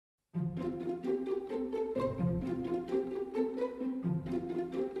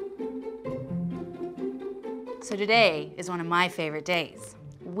So today is one of my favorite days.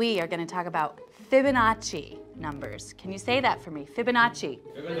 We are going to talk about Fibonacci numbers. Can you say that for me? Fibonacci.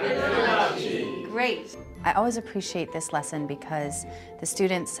 Fibonacci. Great. I always appreciate this lesson because the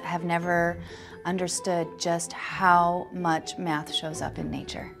students have never understood just how much math shows up in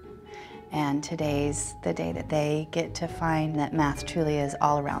nature. And today's the day that they get to find that math truly is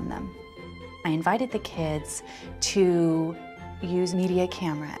all around them. I invited the kids to use media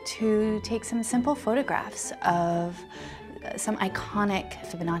camera to take some simple photographs of some iconic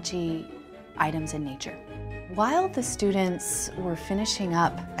Fibonacci items in nature. While the students were finishing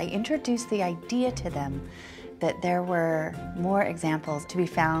up, I introduced the idea to them that there were more examples to be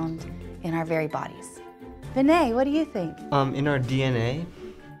found in our very bodies. Vinay, what do you think? In our DNA.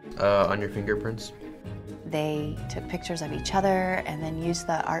 On your fingerprints. They took pictures of each other and then used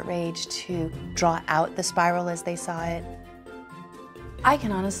the Art Rage to draw out the spiral as they saw it. I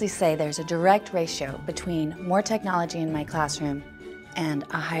can honestly say there's a direct ratio between more technology in my classroom and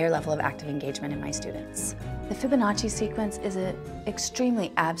a higher level of active engagement in my students. The Fibonacci sequence is an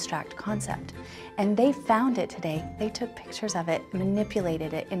extremely abstract concept, and they found it today. They took pictures of it,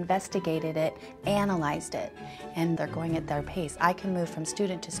 manipulated it, investigated it, analyzed it, and they're going at their pace. I can move from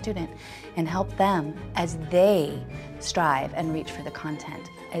student to student and help them as they strive and reach for the content,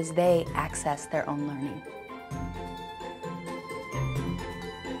 as they access their own learning.